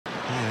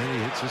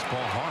Hits this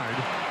ball hard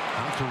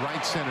out to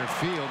right center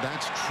field.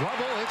 That's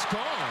trouble. It's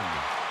gone.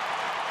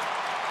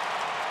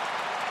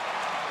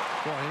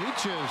 Boy, he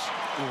just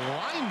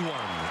lined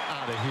one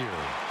out of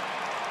here.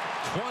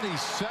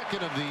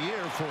 22nd of the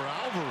year for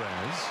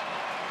Alvarez.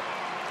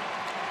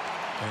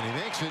 And he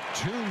makes it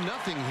 2-0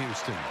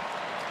 Houston.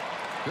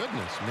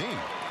 Goodness me.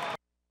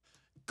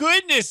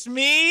 Goodness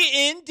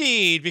me,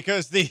 indeed,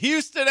 because the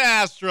Houston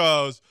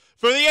Astros,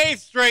 for the 8th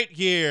straight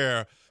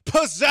year,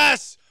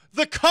 possess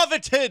the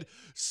coveted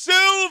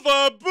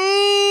silver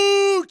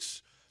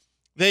boot.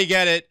 They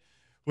get it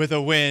with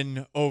a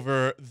win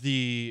over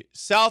the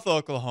South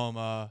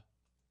Oklahoma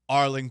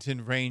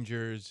Arlington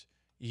Rangers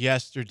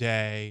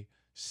yesterday.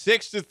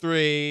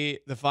 6-3,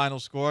 the final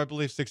score, I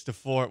believe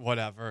 6-4,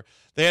 whatever.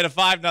 They had a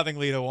 5-0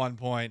 lead at one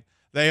point.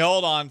 They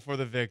hold on for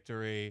the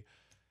victory.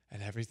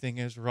 And everything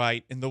is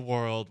right in the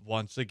world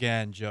once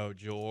again, Joe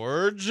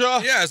George.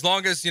 Yeah, as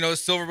long as,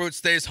 Silverboot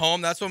stays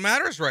home, that's what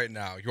matters right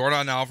now.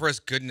 Yordan Alvarez,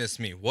 goodness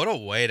me, what a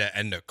way to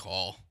end a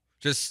call.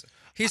 Just,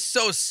 he's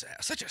so sad,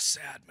 such a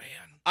sad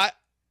man.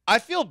 I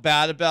feel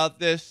bad about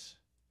this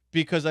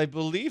because I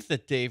believe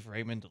that Dave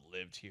Raymond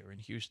lived here in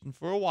Houston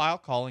for a while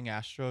calling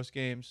Astros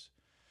games.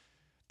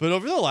 But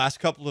over the last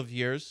couple of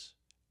years,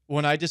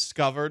 when I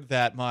discovered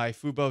that my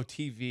Fubo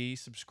TV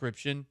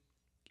subscription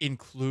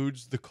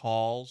includes the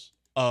calls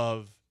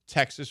of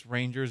Texas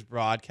Rangers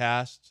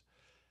broadcasts,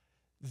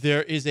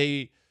 there is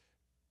a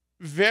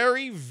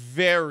very,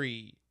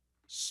 very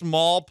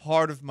small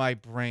part of my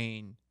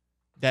brain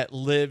that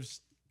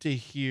lives to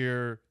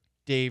hear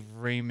Dave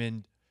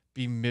Raymond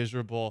be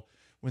miserable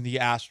when the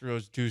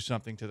Astros do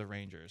something to the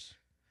Rangers.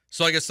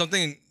 So I guess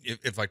something,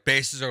 if like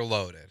bases are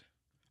loaded,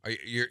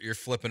 you're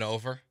flipping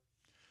over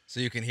so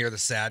you can hear the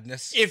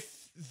sadness?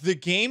 If the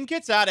game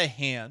gets out of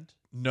hand,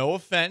 no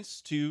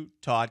offense to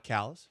Todd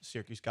Callis,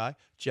 Syracuse guy,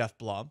 Jeff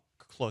Blum,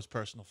 close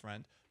personal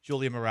friend,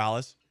 Julia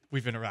Morales,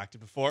 we've interacted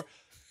before.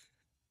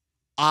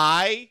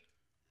 I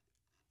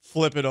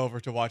flip it over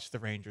to watch the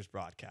Rangers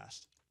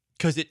broadcast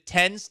because it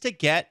tends to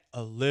get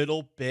a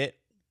little bit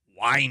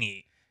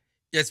whiny.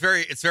 Yeah, it's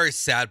very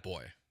sad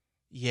boy.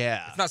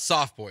 Yeah. It's not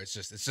soft boy, it's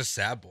just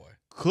sad boy.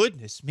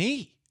 Goodness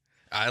me.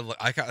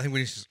 I think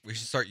we should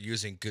start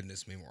using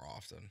goodness me more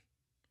often.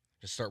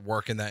 Just start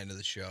working that into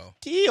the show.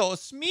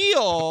 Dios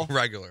mío.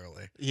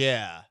 Regularly.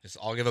 Yeah.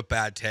 I'll give a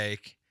bad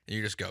take, and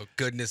you just go,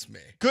 goodness me.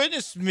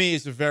 Goodness me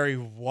is a very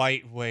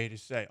white way to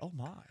say, oh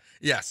my.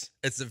 Yes,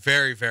 it's a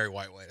very, very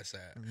white way to say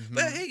it. Mm-hmm.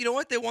 But hey, you know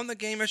what? They won the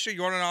game yesterday.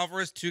 Yordan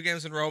Alvarez, 2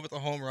 games in a row with a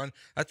home run.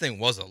 That thing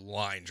was a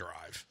line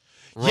drive.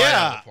 Right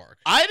out of the park.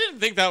 I didn't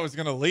think that was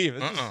going to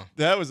leave.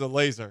 That was a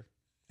laser.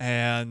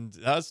 And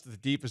that's the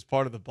deepest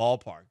part of the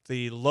ballpark.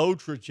 The low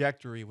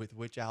trajectory with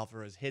which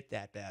Alvarez hit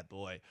that bad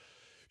boy.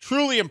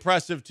 Truly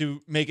impressive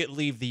to make it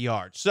leave the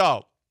yard.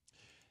 So,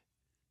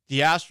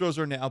 the Astros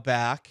are now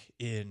back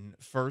in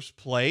first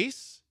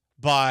place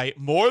by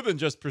more than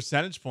just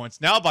percentage points.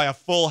 Now by a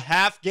full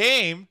half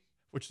game,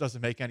 which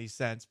doesn't make any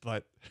sense,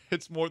 but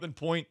it's more than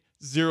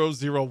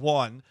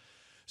 .001.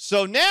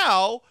 So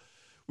now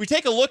we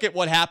take a look at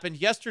what happened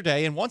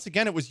yesterday. And once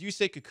again, it was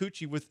Yusei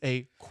Kikuchi with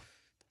a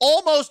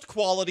almost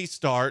quality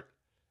start.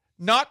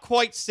 Not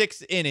quite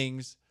 6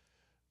 innings.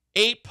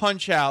 8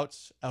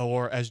 punch-outs,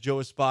 or as Joe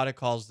Espada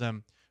calls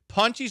them,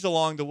 punchies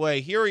along the way.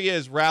 Here he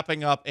is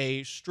wrapping up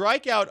a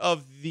strikeout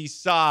of the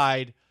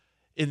side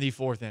in the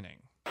 4th inning.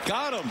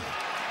 Got him.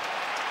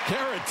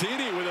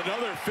 Caratini with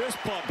another fist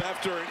pump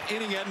after an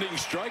inning-ending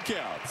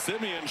strikeout.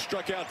 Simeon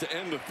struck out to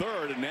end the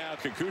 3rd, and now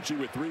Kikuchi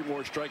with 3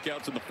 more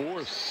strikeouts in the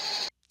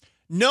 4th.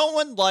 No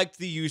one liked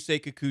the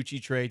Yusei Kikuchi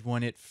trade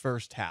when it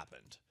first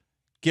happened.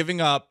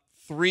 Giving up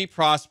 3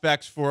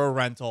 prospects for a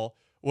rental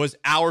was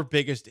our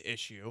biggest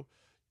issue.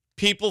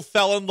 People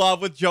fell in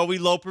love with Joey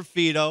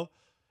Loperfido.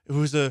 It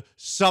was a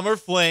summer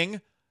fling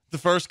the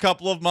first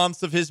couple of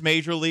months of his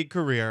major league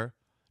career.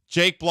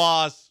 Jake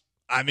Bloss,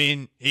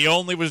 he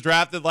only was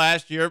drafted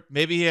last year.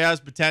 Maybe he has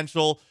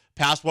potential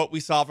past what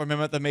we saw from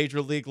him at the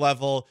major league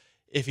level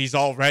if he's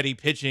already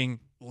pitching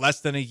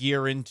less than a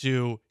year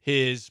into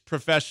his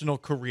professional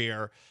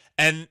career.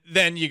 And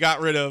then you got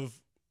rid of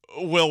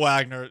Will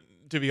Wagner.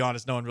 To be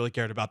honest, no one really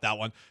cared about that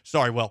one.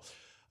 Sorry, Will.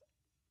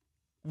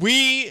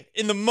 We,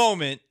 in the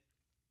moment,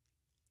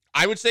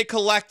 I would say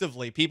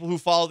collectively, people who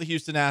follow the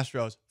Houston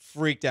Astros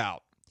freaked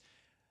out.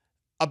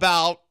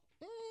 About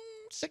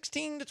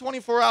 16 to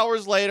 24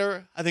 hours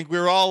later, I think we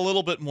were all a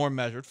little bit more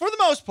measured for the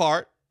most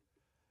part.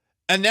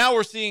 And now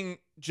we're seeing,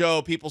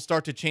 Joe, people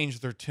start to change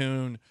their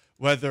tune,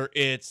 whether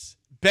it's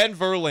Ben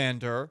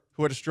Verlander,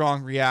 who had a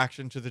strong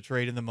reaction to the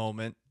trade in the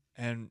moment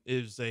and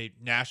is a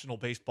national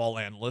baseball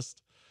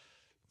analyst.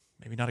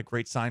 Maybe not a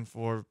great sign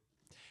for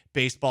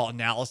baseball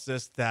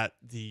analysis that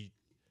the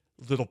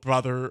little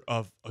brother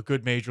of a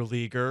good major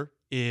leaguer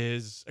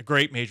is a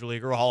great major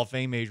leaguer, a Hall of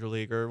Fame major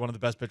leaguer, one of the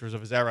best pitchers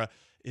of his era,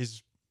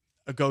 is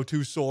a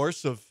go-to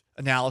source of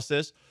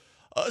analysis.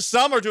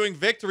 Some are doing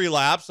victory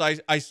laps.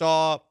 I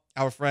saw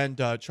our friend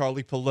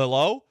Charlie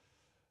Palillo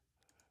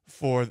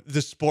for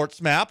the Sports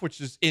Map,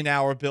 which is in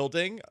our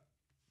building,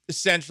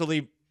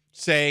 essentially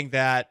saying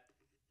that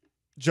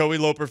Joey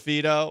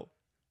Loperfido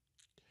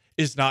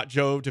is not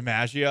Joe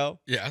DiMaggio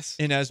Yes.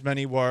 in as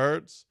many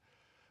words.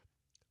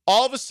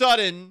 All of a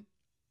sudden,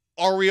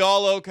 are we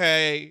all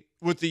okay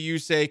with the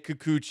Yusei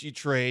Kikuchi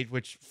trade,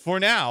 which for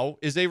now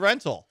is a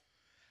rental?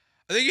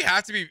 I think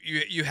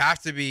you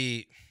have to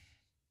be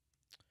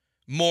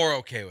more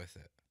okay with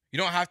it. You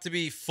don't have to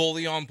be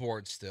fully on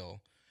board still.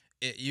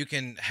 You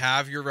can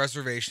have your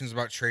reservations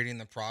about trading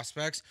the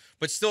prospects,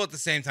 but still at the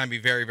same time be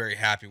very, very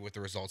happy with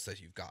the results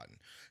that you've gotten,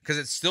 because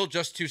it's still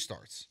just 2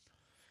 starts.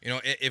 You know,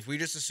 if we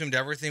just assumed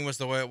everything was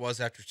the way it was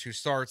after 2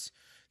 starts,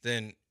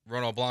 then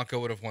Ronald Blanco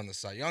would have won the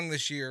Cy Young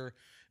this year.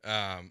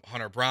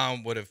 Hunter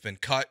Brown would have been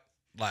cut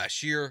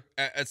last year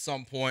at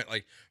some point.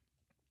 Like,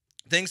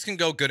 things can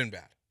go good and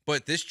bad,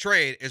 but this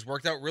trade has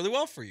worked out really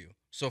well for you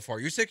so far.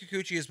 Yusei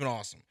Kikuchi has been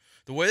awesome.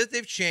 The way that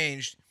they've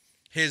changed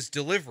his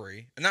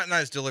delivery, not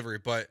his delivery,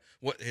 but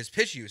what his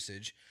pitch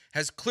usage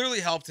has clearly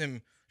helped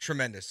him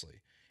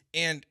tremendously.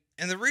 And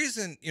the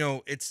reason, you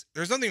know,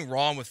 there's nothing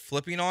wrong with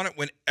flipping on it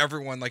when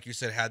everyone, like you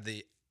said, had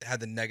the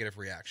negative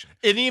reaction.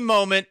 Any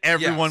moment,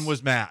 everyone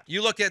was mad.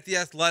 You look at The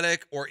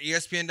Athletic or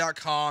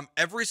ESPN.com,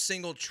 every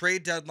single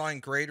trade deadline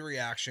grade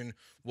reaction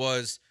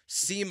was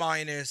C-,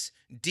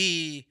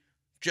 D,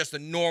 just a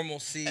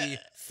normal C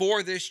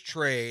for this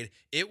trade.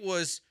 It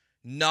was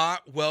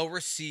not well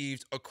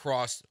received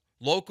across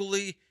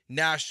locally,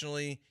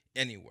 nationally,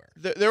 anywhere.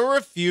 There were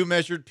a few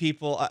measured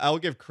people. I'll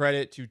give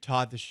credit to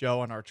Todd the Show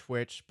on our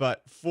Twitch,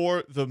 but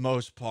for the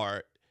most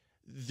part,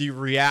 the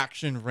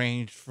reaction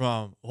ranged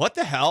from, what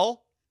the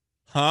hell?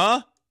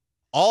 Huh?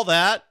 All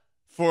that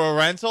for a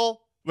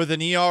rental with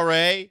an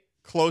ERA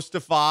close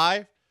to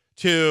 5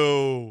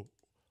 to,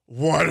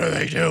 what are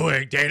they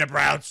doing? Dana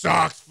Brown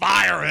sucks.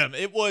 Fire him.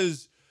 It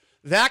was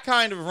that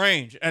kind of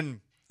range.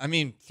 And, I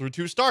mean, through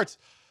 2 starts,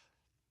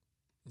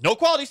 no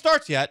quality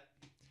starts yet,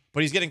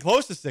 but he's getting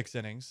close to 6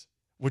 innings,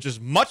 which is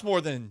much more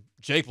than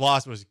Jake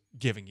Loss was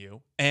giving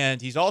you.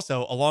 And he's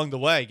also, along the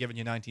way, giving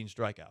you 19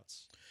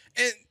 strikeouts.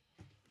 And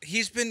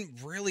he's been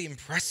really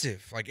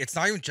impressive. Like, it's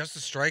not even just the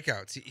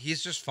strikeouts.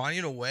 He's just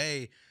finding a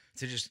way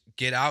to just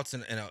get outs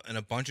in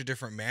a bunch of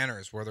different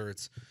manners, whether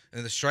it's,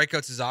 and the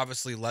strikeouts has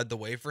obviously led the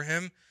way for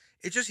him.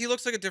 It just, he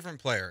looks like a different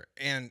player.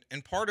 And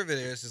part of it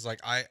is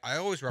like, I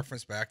always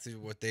reference back to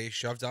what they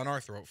shoved down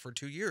our throat for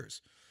 2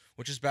 years,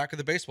 which is back of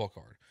the baseball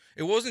card.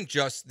 It wasn't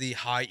just the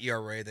high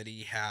ERA that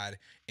he had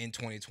in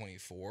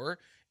 2024.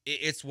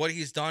 It's what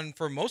he's done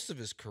for most of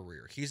his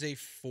career. He's a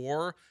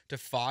 4 to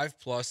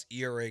 5+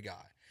 ERA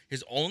guy.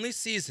 His only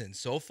season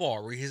so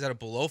far where he's at a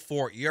below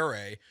 4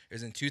 ERA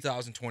is in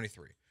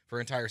 2023 for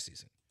an entire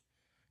season.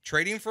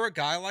 Trading for a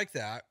guy like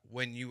that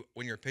when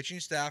your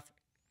pitching staff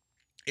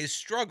is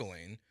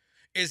struggling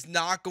is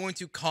not going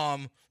to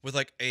come with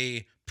like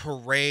a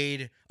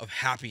parade of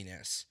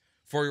happiness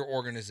for your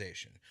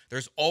organization.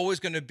 There's always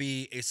going to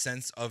be a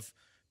sense of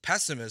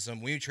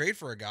pessimism when you trade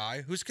for a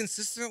guy who's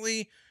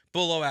consistently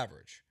below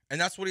average. And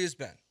that's what he has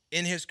been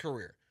in his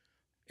career.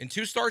 In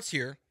 2 starts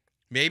here,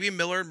 maybe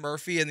Miller and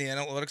Murphy in the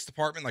analytics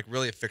department like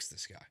really fixed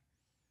this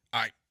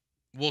guy.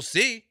 We'll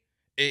see.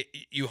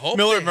 You hope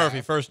Miller and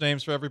Murphy, first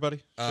names for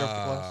everybody?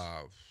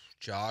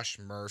 Josh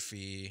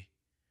Murphy,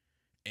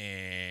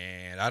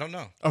 and I don't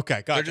know.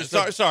 Okay,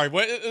 gotcha. Sorry.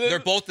 They're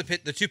both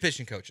the 2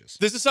 pitching coaches.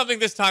 This is something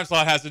this time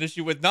slot has an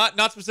issue with.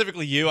 Not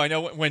specifically you. I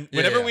know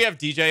whenever we have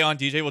DJ on,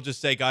 DJ will just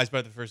say guys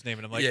by the first name,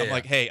 and I'm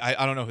like, hey,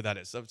 I don't know who that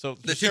is. So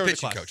the 2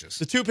 pitching coaches.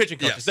 The 2 pitching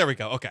coaches. Yes. There we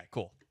go. Okay,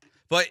 cool.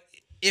 But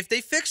if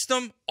they fixed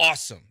him,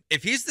 awesome.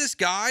 If he's this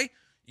guy,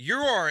 you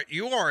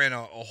are in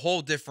a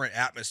whole different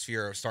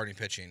atmosphere of starting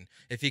pitching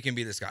if he can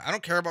be this guy. I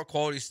don't care about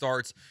quality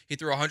starts. He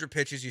threw 100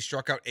 pitches. He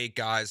struck out 8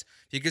 guys.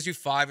 He gives you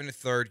 5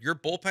 1/3. Your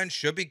bullpen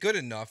should be good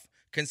enough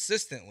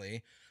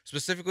consistently,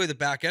 specifically the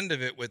back end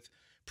of it with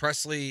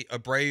Presley,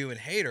 Abreu, and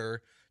Hader,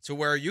 to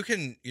where you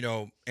can,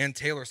 and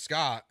Taylor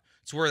Scott,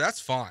 to where that's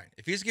fine.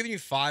 If he's giving you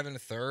 5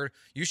 1/3,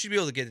 you should be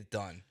able to get it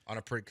done on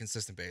a pretty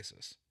consistent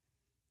basis.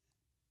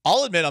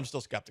 I'll admit I'm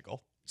still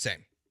skeptical.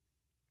 Same.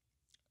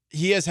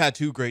 He has had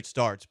 2 great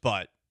starts,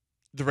 but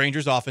the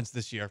Rangers offense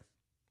this year,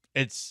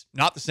 it's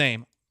not the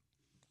same.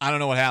 I don't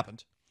know what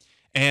happened.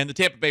 And the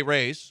Tampa Bay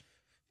Rays,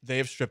 they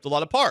have stripped a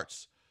lot of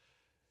parts.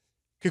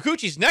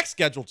 Kikuchi's next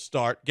scheduled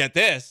start, get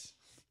this,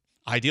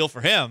 ideal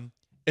for him,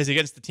 is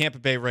against the Tampa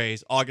Bay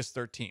Rays August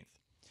 13th.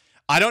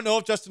 I don't know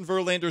if Justin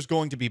Verlander is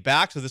going to be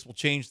back, so this will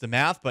change the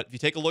math, but if you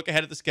take a look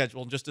ahead at the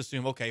schedule and just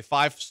assume, okay,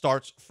 5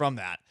 starts from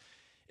that,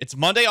 it's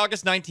Monday,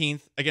 August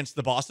 19th against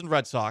the Boston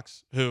Red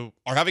Sox, who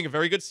are having a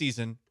very good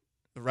season.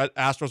 The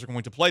Astros are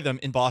going to play them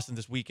in Boston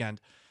this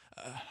weekend.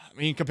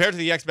 Compared to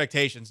the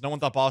expectations, no one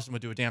thought Boston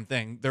would do a damn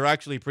thing. They're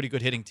actually a pretty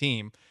good hitting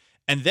team.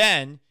 And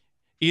then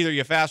either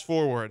you fast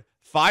forward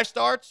 5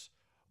 starts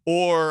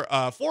or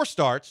 4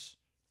 starts,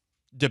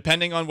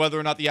 depending on whether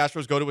or not the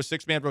Astros go to a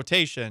 6-man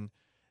rotation.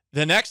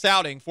 The next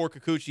outing for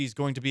Kikuchi is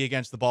going to be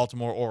against the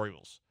Baltimore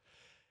Orioles.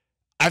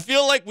 I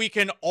feel like we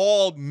can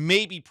all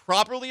maybe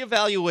properly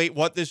evaluate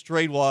what this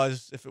trade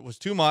was, if it was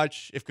too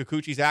much, if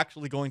Kikuchi's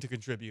actually going to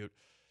contribute.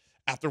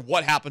 after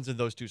what happens in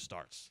those two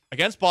starts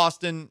against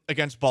Boston,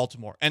 against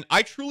Baltimore. And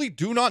I truly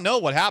do not know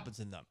what happens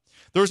in them.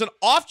 There's an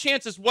off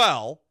chance as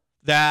well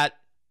that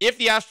if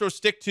the Astros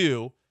stick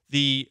to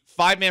the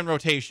 5-man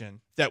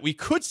rotation, that we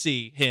could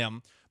see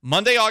him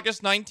Monday,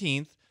 August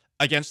 19th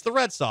against the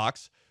Red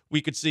Sox.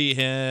 We could see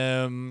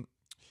him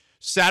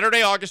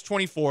Saturday, August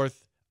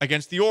 24th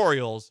against the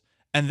Orioles,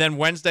 and then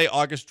Wednesday,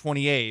 August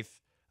 28th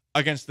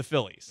against the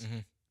Phillies. Mm-hmm.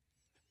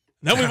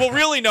 Then we will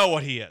really know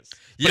what he is.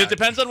 But it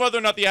depends on whether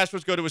or not the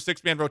Astros go to a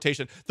 6-man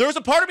rotation. There's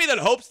a part of me that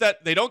hopes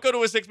that they don't go to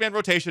a 6-man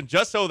rotation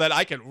just so that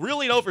I can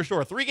really know for sure.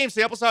 A 3-game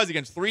sample size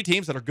against 3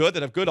 teams that are good,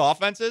 that have good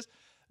offenses.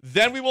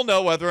 Then we will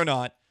know whether or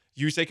not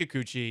Yusei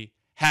Kikuchi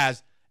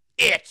has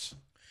it.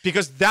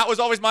 Because that was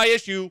always my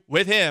issue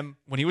with him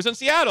when he was in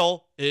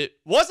Seattle. It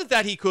wasn't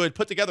that he could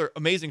put together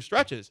amazing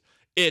stretches.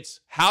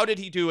 It's how did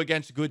he do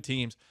against good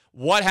teams?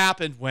 What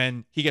happened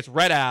when he gets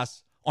red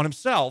ass on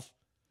himself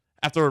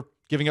after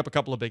giving up a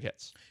couple of big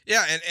hits?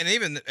 Yeah, and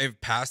even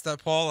past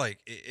that, Paul, like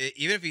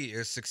even if he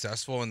is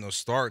successful in those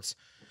starts,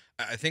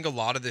 I think a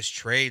lot of this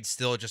trade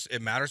still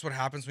it matters what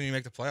happens when you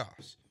make the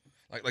playoffs.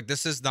 Like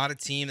this is not a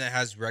team that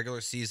has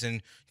regular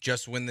season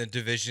just win the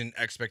division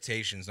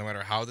expectations. No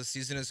matter how the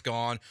season has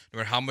gone, no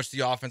matter how much the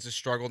offense has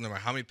struggled, no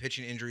matter how many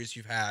pitching injuries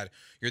you've had,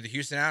 you're the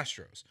Houston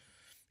Astros.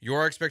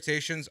 Your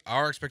expectations,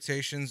 our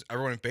expectations,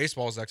 everyone in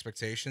baseball's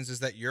expectations is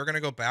that you're going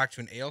to go back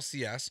to an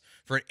ALCS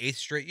for an 8th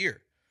straight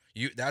year.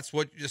 That's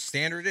what the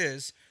standard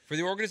is for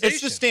the organization.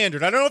 It's the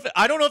standard. I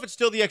don't know if it's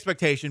still the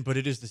expectation, but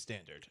it is the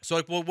standard. So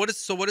like, well, what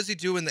does he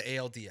do in the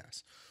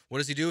ALDS? What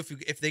does he do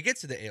if they get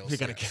to the ALCS?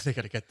 They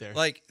gotta get there.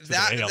 Like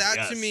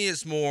that to me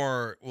is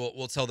more.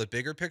 We'll tell the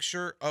bigger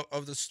picture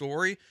of the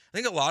story. I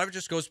think a lot of it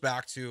just goes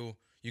back to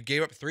you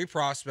gave up 3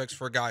 prospects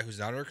for a guy who's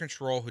not under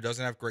control, who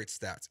doesn't have great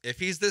stats. If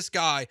he's this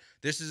guy,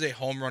 this is a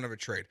home run of a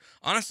trade.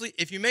 Honestly,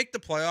 if you make the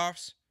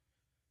playoffs,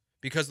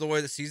 because of the way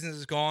the season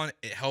has gone,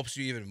 it helps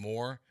you even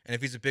more. And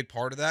if he's a big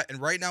part of that,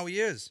 and right now he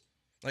is.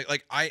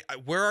 Like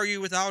where are you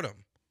without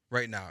him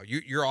right now?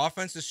 Your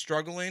offense is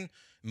struggling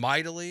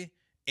mightily.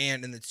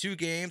 And in the 2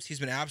 games, he's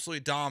been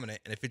absolutely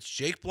dominant. And if it's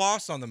Jake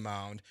Bloss on the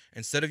mound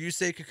instead of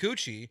Yusei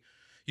Kikuchi,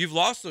 you've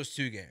lost those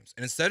 2 games.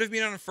 And instead of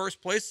being on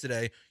first place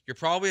today, you're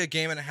probably a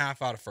game and a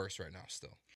half out of first right now still.